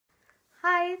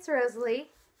Hi, it's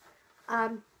Rosalie.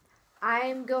 I'm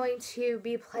going to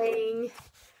be playing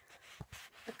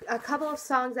a couple of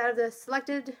songs out of the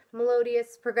Selected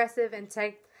Melodious, Progressive, and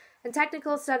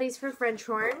Technical Studies for French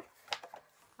Horn,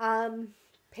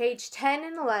 page 10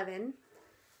 and 11,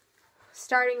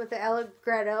 starting with the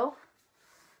Allegretto.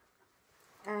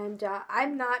 And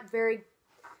I'm not very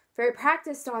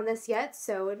practiced on this yet,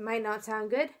 so it might not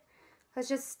sound good. Let's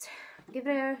just give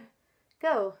it a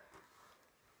go.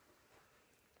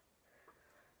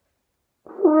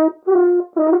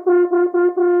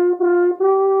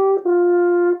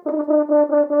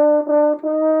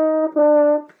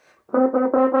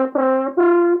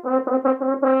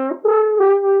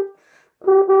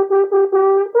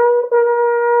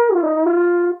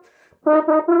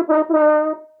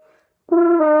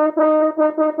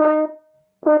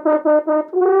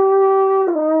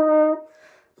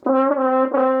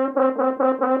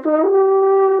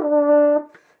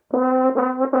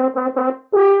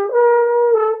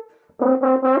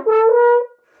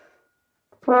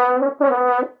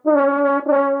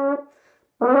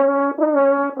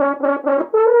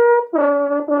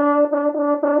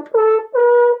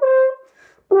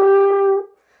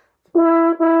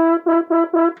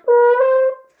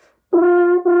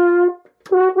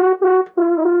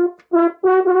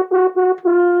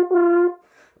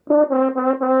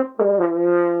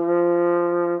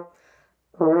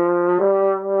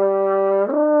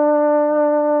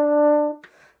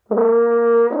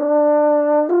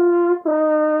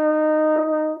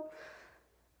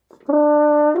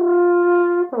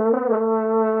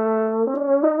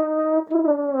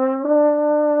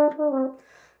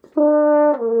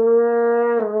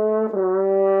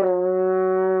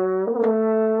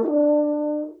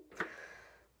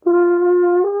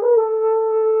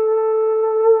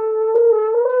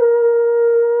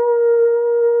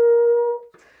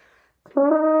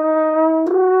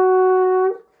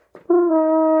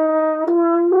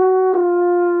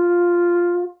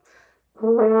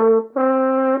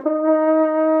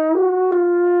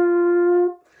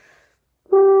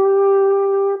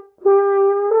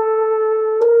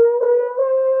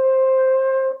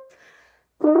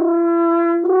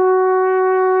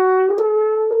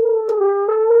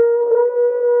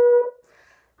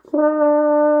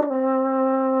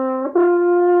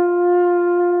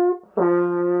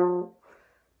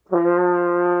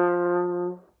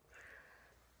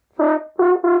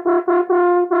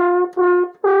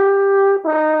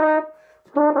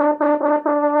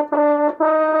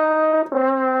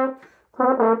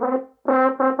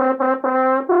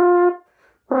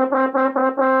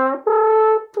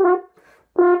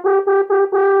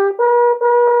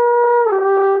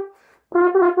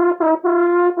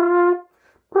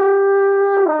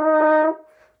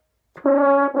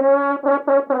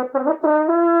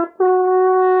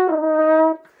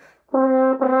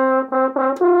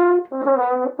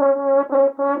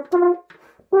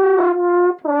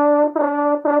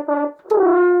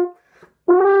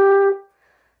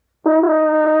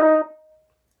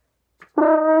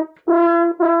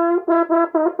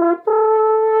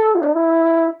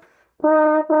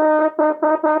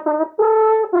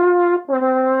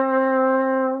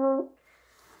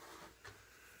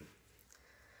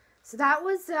 So that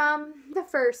was the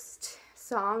first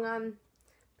song on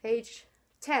page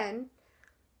 10.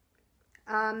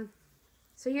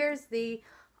 So here's the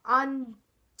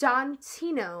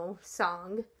Andantino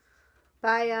song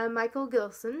by Michaels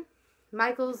Gilson,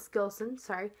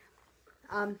 sorry.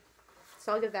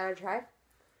 So I'll give that a try.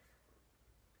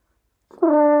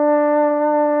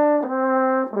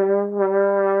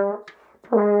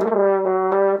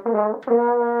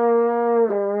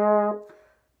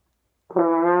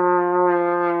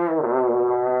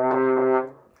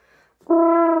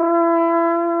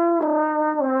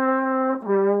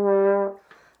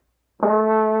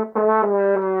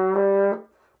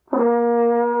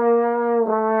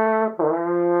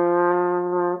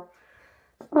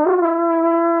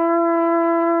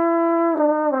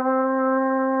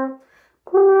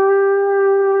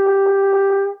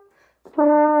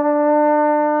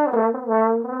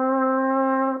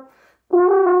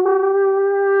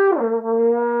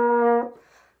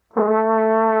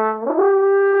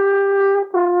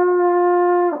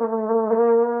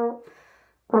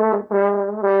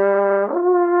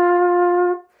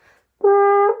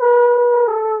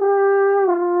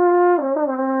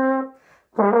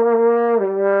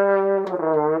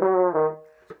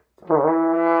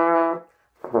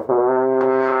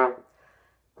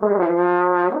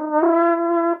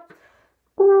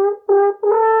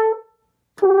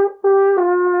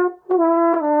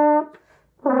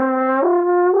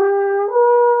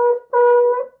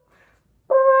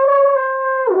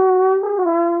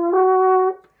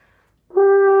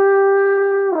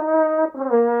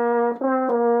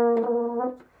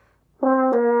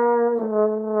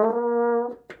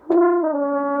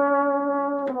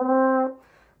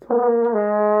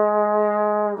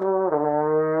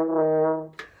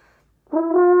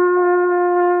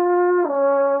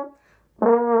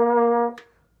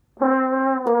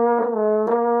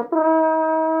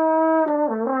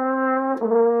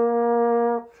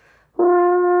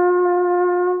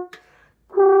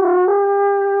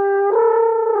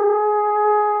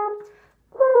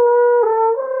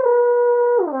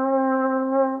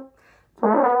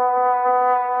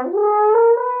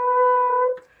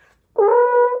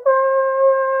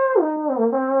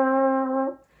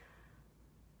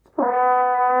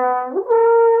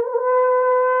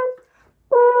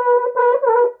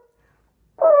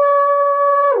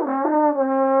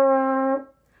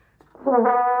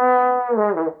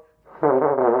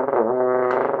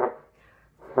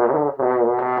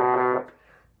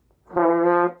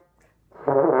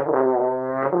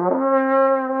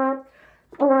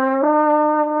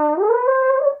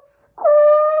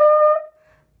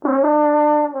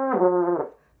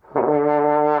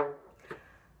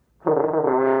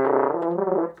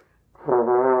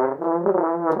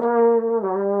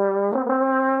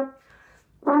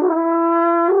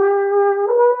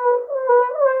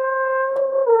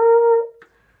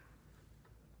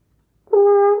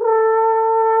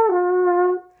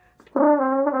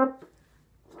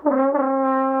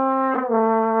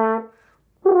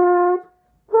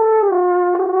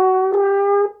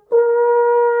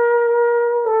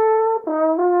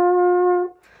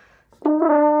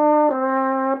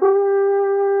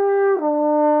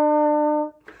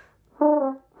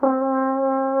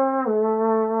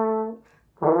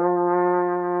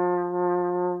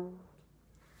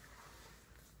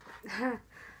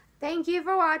 Thank you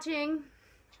for watching.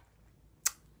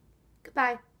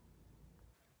 Goodbye.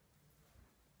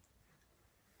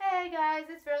 Hey guys,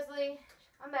 it's Rosalie.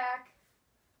 I'm back.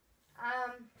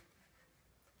 I'm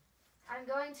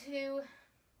going to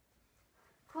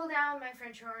cool down my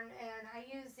French horn, and I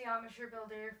use the Embouchure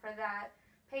Builder for that.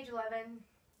 Page 11,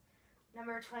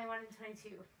 number 21 and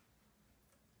 22.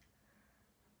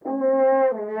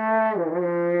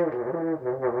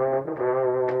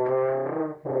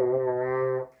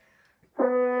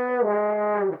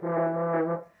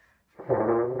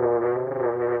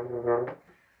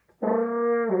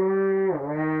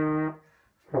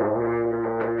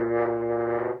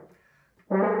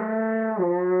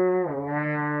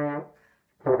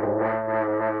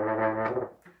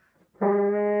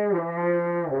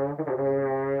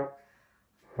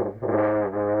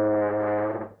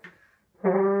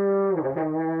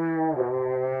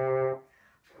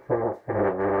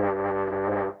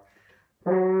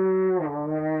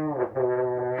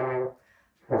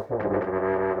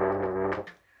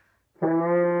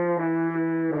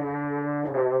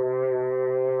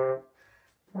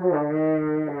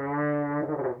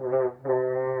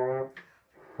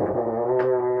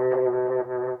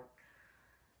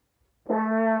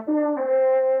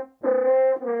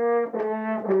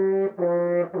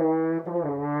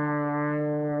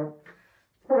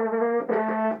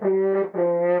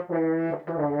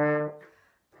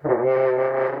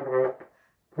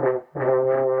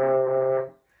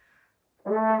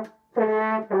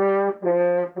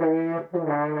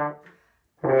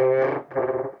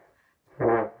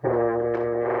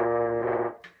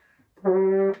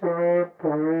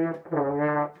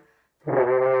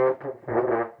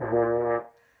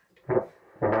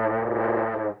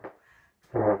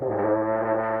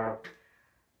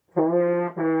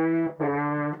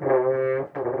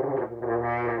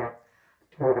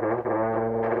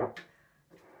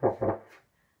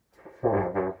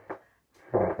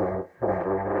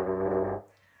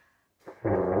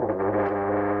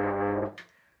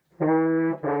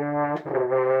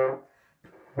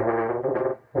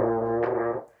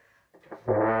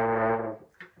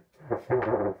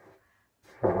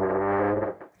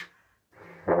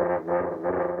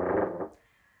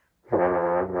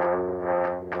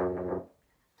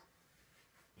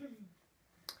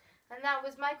 And that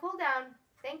was my cool down.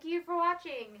 Thank you for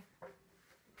watching.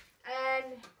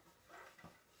 And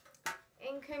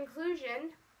in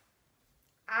conclusion,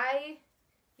 I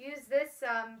use this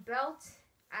belt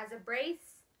as a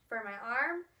brace for my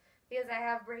arm because I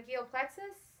have brachial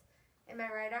plexus in my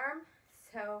right arm.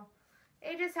 So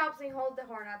it just helps me hold the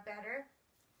horn up better.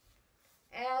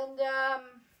 And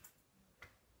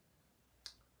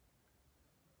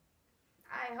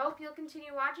I hope you'll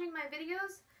continue watching my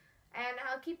videos, and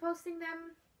I'll keep posting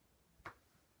them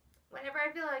whenever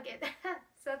I feel like it.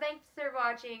 So thanks for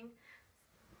watching.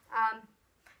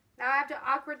 Now I have to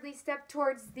awkwardly step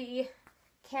towards the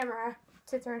camera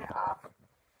to turn it off.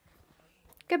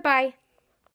 Goodbye.